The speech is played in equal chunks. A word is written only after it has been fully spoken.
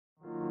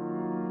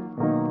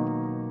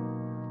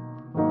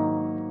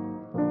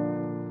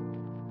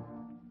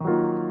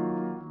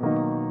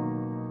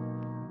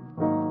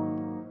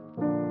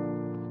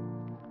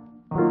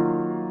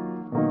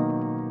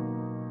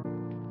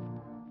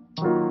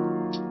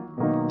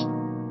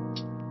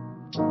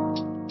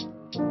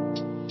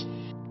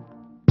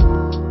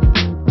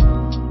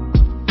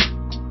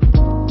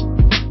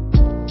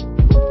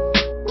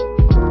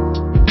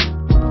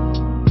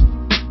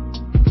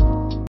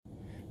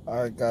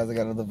guys, I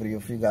got another video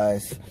for you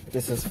guys.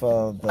 This is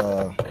for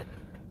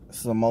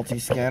this is a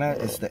multi-scanner.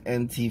 It's the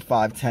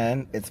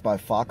Nt510. It's by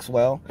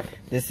Foxwell.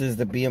 This is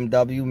the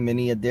BMW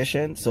mini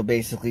edition. So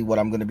basically what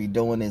I'm going to be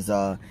doing is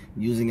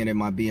using it in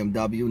my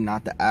BMW,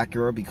 not the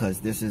ACURA,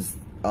 because this is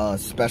a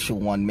special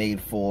one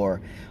made for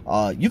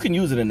you can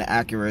use it in the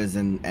ACURAs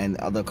and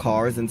other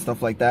cars and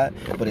stuff like that,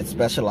 but it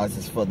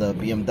specializes for the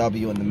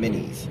BMW and the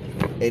minis.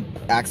 It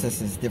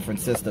accesses different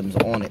systems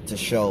on it to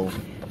show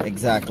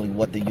exactly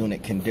what the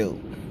unit can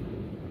do.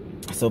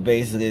 So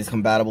basically it's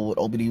compatible with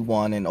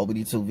OBD1 and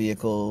OBD2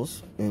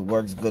 vehicles. It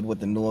works good with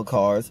the newer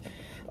cars.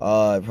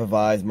 It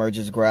provides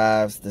merges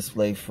graphs,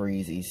 display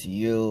freeze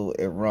ECU.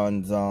 It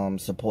runs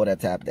support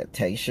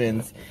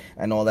adaptations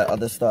and all that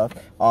other stuff.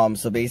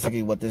 So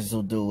basically what this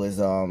will do is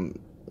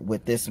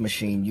with this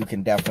machine you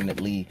can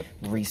definitely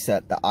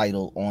reset the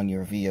idle on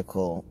your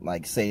vehicle.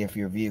 Like say if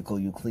your vehicle,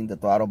 you clean the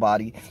throttle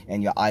body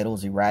and your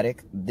idle's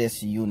erratic,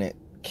 this unit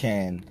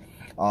can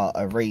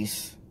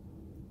erase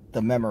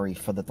the memory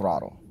for the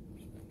throttle.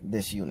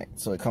 This unit.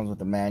 So it comes with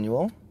the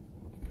manual.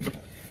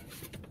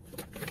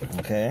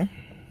 Okay.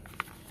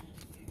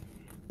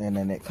 And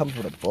then it comes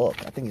with a book.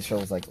 I think it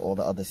shows like all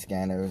the other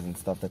scanners and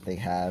stuff that they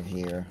have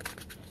here.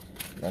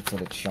 That's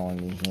what it's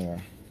showing me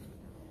here.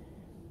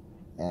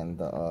 And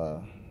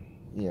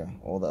yeah,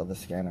 all the other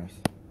scanners.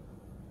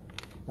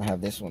 I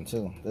have this one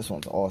too. This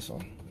one's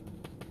awesome.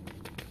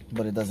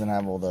 But it doesn't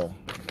have all the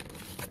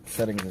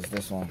settings as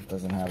this one. It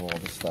doesn't have all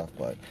the stuff,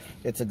 but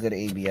it's a good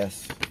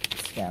ABS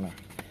scanner.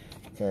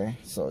 Okay,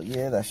 so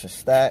yeah, that's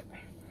just that.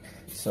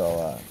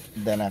 So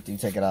then after you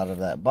take it out of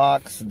that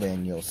box,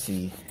 then you'll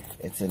see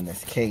it's in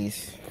this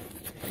case.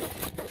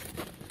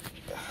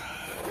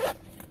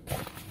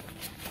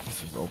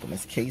 Let's just open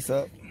this case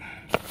up.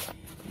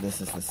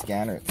 This is the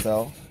scanner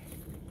itself.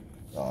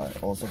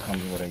 It also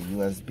comes with a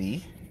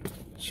USB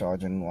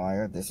charging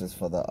wire. This is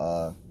for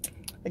the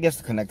I guess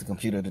to connect the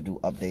computer to do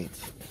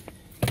updates.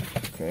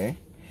 Okay,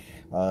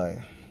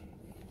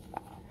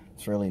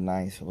 it's really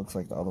nice. It looks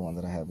like the other one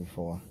that I had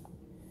before.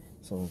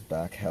 So it's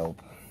back help,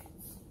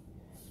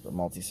 the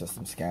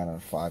multi-system scanner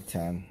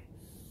 510.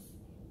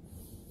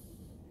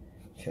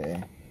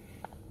 Okay.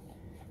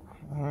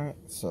 Alright,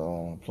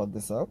 so plug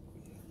this up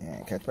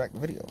and catch back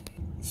the video.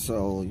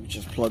 So you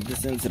just plug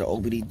this into the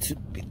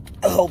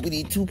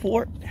OBD2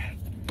 port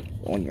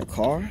on your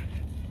car.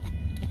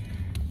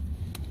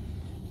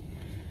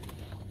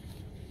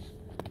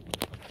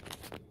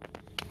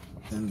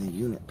 Then the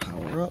unit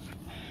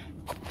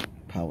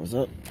powers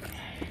up.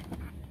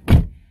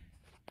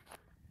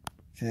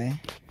 Okay.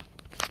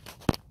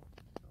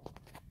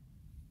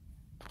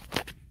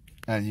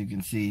 As you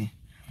can see,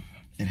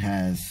 it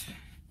has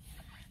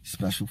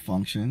special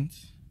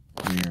functions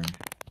where,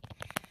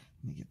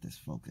 let me get this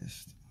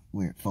focused,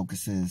 where it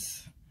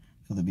focuses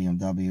for the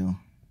BMW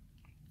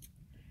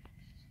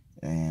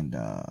and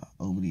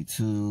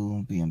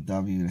OBD2,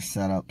 BMW, the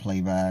setup,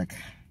 playback,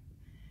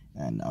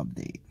 and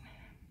update.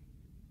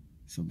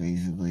 So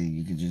basically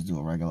you could just do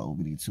a regular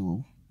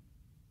OBD2,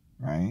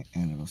 right?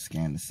 And it'll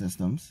scan the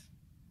systems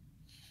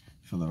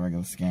for the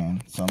regular scan.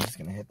 So I'm just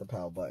gonna hit the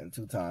power button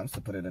 2 times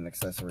to put it in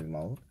accessory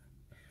mode.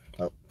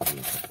 Oh,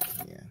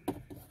 yeah.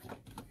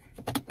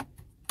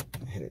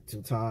 Hit it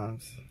 2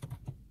 times.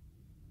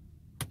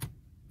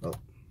 Oh.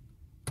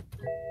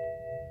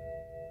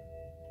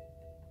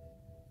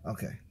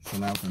 Okay, so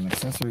now it's in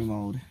accessory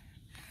mode.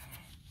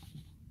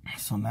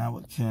 So now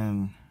it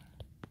can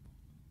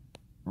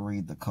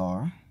read the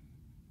car.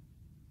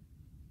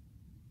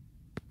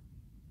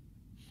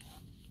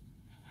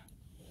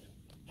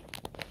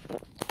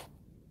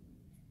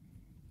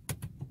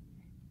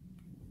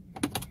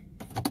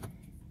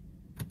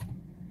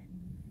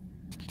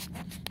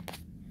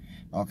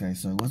 Okay,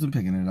 so it wasn't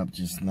picking it up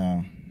just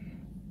now.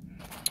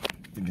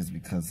 I think it's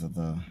because of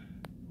the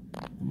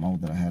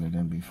mode that I had it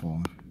in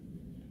before.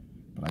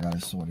 But I got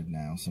it sorted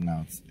now, so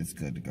now it's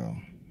good to go.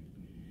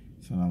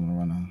 So now I'm gonna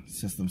run a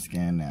system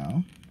scan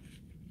now.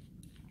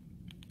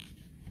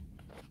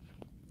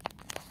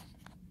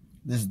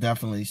 This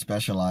definitely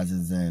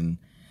specializes in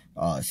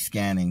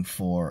scanning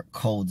for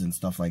codes and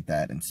stuff like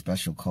that, and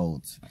special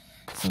codes.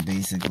 So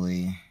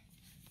basically,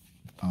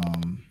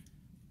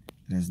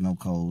 there's no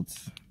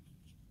codes.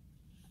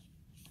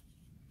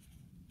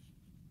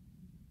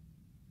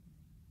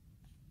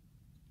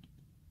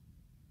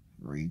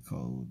 Read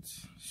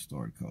codes,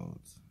 stored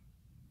codes.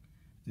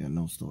 There are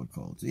no stored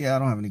codes. Yeah, I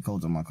don't have any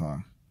codes on my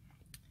car.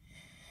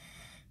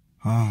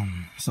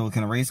 So it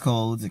can erase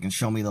codes. It can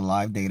show me the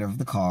live data of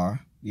the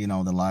car. You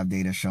know, the live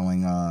data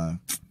showing,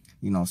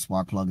 you know,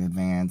 spark plug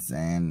advance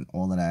and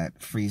all of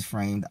that. Freeze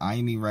framed.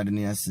 IME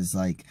readiness is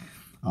like,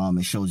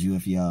 it shows you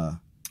if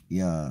your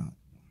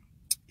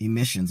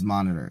emissions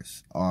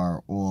monitors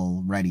are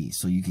all ready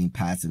so you can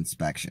pass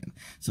inspection.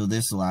 So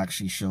this will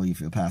actually show you if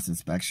you'll pass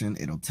inspection.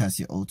 It'll test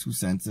your O2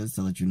 sensors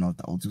to let you know if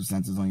the O2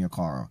 sensors on your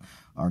car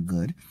are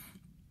good.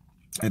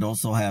 It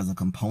also has a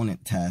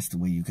component test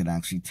where you can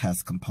actually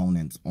test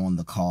components on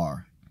the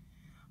car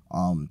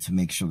to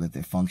make sure that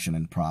they're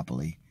functioning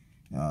properly.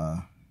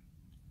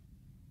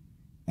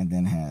 and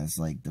then has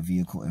like the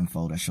vehicle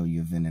info that show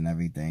you VIN and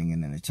everything,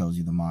 and then it tells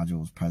you the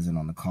module is present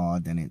on the car.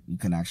 Then you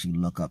can actually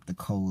look up the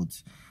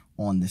codes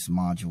on this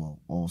module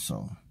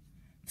also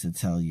to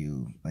tell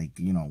you, like,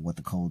 you know, what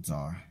the codes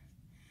are.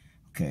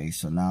 Okay,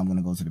 so now I'm going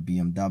to go to the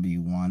BMW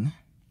one,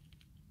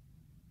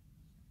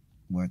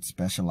 where it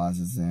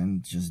specializes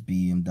in just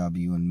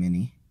BMW and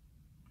Mini,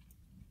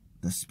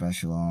 the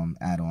special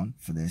add-on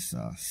for this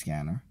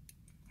scanner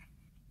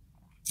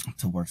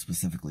to work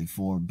specifically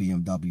for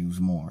BMWs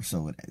more,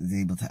 so it is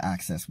able to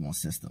access more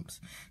systems.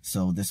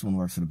 So this one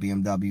works for the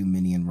BMW,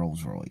 Mini, and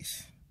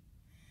Rolls-Royce.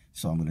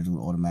 So I'm going to do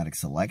automatic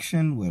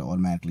selection, where it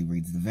automatically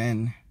reads the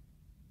VIN.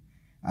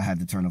 I had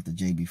to turn off the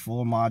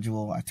JB4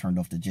 module. I turned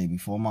off the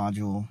JB4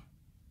 module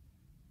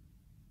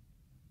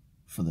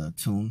for the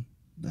tune.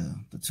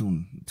 The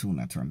tune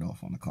I turned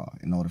off on the car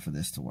in order for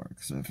this to work.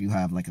 So if you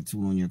have like a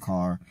tune on your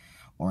car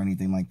or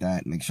anything like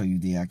that, make sure you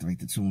deactivate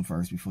the tune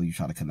first before you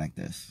try to connect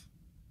this,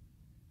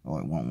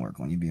 or it won't work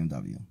on your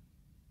BMW.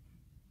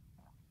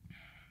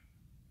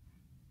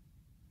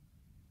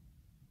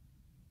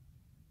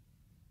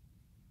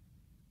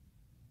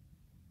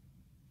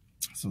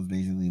 So it's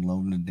basically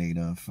loading the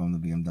data from the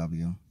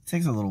BMW. It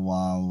takes a little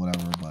while,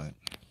 whatever, but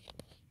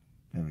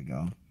there we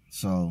go.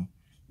 So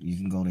you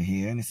can go to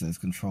here and it says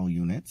control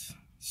units.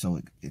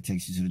 So it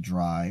takes you to the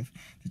drive,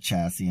 the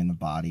chassis, and the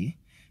body.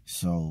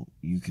 So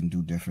you can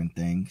do different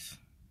things,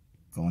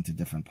 go into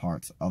different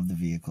parts of the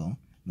vehicle.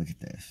 Look at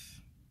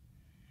this.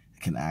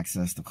 It can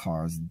access the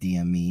car's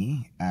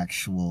DME,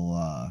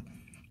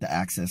 the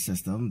access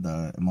system,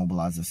 the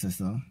immobilizer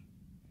system,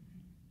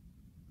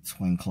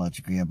 twin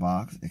clutch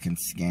gearbox. It can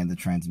scan the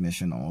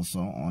transmission also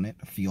on it,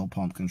 fuel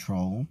pump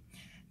control,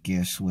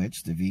 gear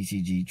switch, the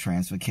VCG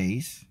transfer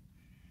case,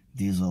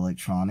 diesel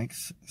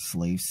electronics,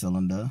 slave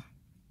cylinder,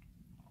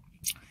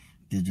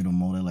 digital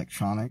motor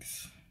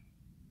electronics.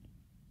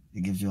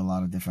 It gives you a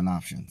lot of different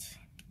options.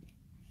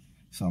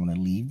 So I'm going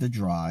to leave the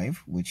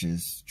drive, which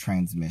is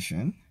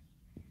transmission,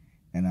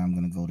 and I'm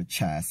going to go to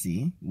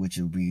chassis, which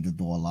will be the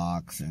door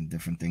locks and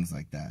different things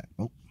like that.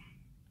 Oh,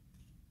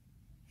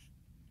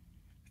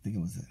 I think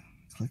it was it.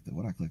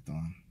 What I clicked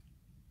on.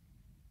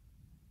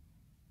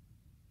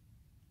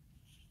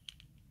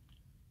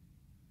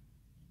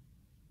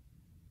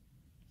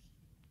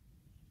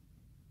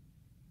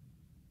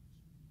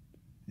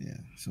 Yeah,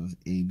 so it's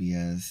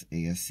ABS,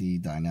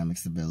 ASC, dynamic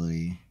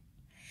stability.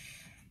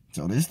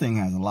 So this thing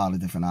has a lot of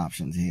different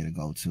options here to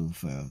go to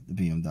for the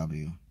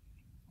BMW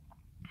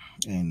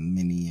and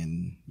Mini,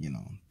 and you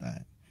know,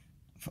 that,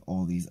 for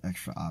all these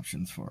extra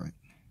options for it.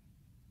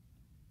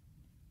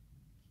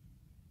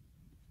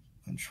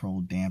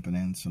 Control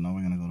dampening. So now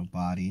we're going to go to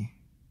body.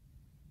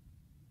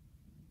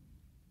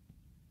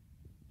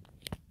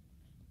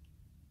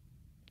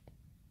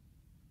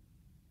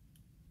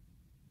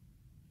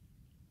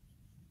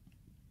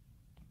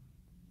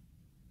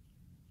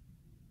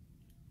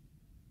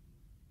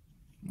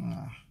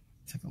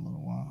 Took a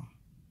little while.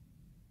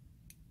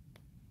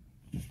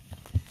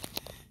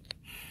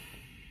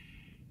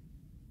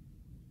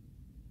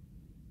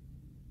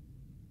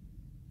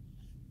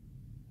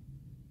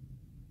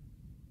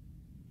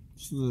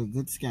 This is a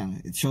good scanner.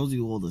 It shows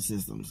you all the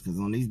systems, because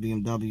on these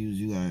BMWs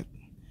you got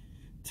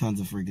tons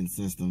of freaking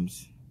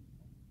systems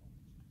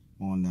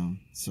on them.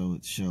 So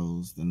it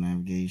shows the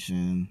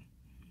navigation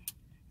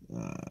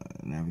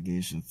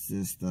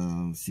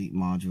system, seat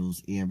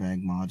modules,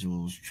 airbag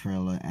modules,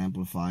 trailer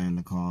amplifier in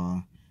the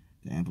car,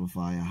 the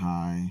amplifier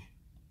high,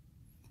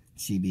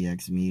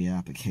 CBX media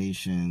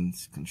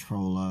applications,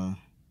 controller.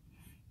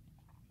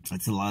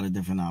 It's a lot of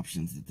different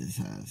options that this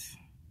has.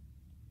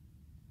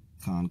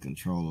 Con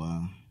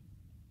controller.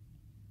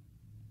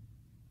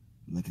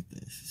 Look at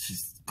this. It's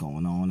just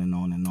going on and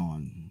on and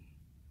on.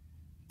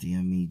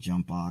 DME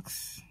jump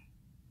box.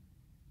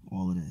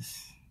 All of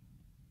this.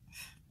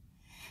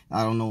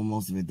 I don't know what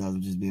most of it does,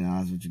 I'm just being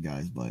honest with you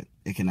guys, but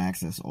it can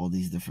access all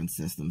these different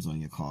systems on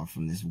your car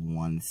from this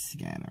one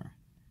scanner.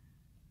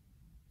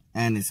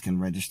 And this can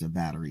register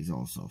batteries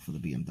also for the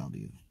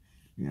BMW.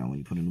 You know, when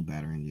you put a new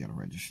battery in, you gotta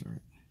register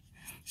it.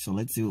 So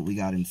let's see what we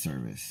got in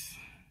service.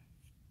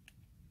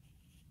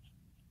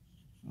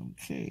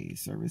 Okay,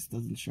 service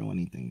doesn't show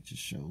anything, it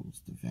just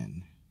shows the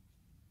VIN.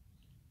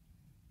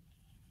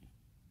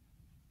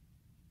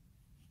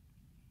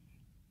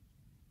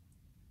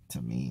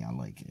 To me, I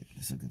like it.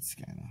 It's a good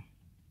scanner.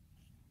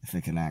 If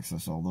it can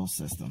access all those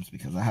systems,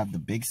 because I have the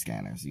big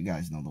scanners. You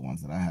guys know the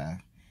ones that I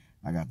have.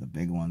 I got the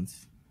big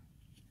ones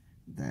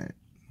that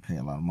pay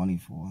a lot of money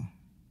for.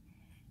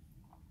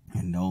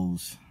 And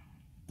those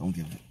don't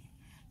give it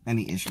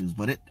any issues.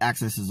 But it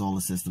accesses all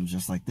the systems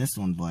just like this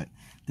one. But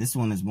this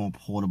one is more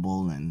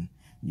portable, and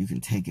you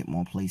can take it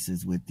more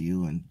places with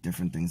you and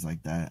different things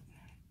like that.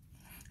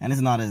 And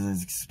it's not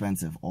as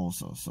expensive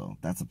also, so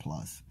that's a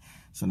plus.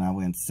 So now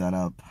we're in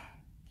setup.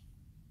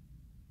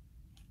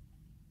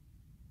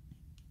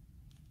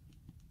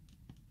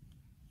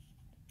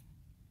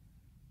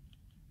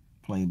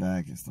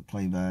 Playback is the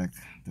playback,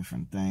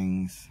 different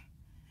things.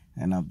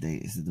 And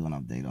update is to do an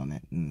update on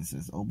it. And it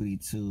says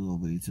OBD2,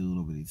 OBD2,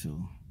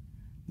 OBD2,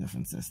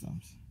 different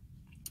systems.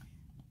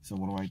 So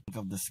what do I think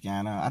of the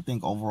scanner? I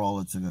think overall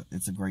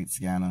it's a great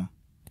scanner.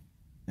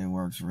 It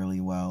works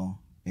really well.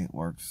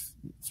 It's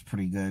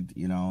pretty good,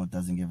 you know, it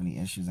doesn't give any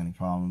issues, any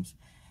problems.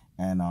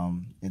 And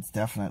it's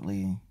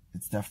definitely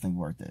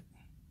worth it.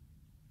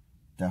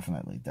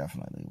 Definitely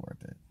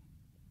worth it.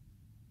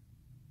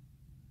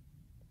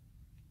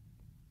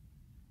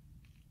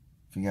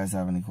 If you guys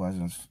have any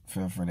questions,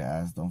 feel free to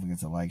ask. Don't forget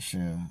to like,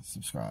 share,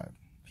 subscribe.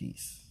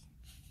 Peace.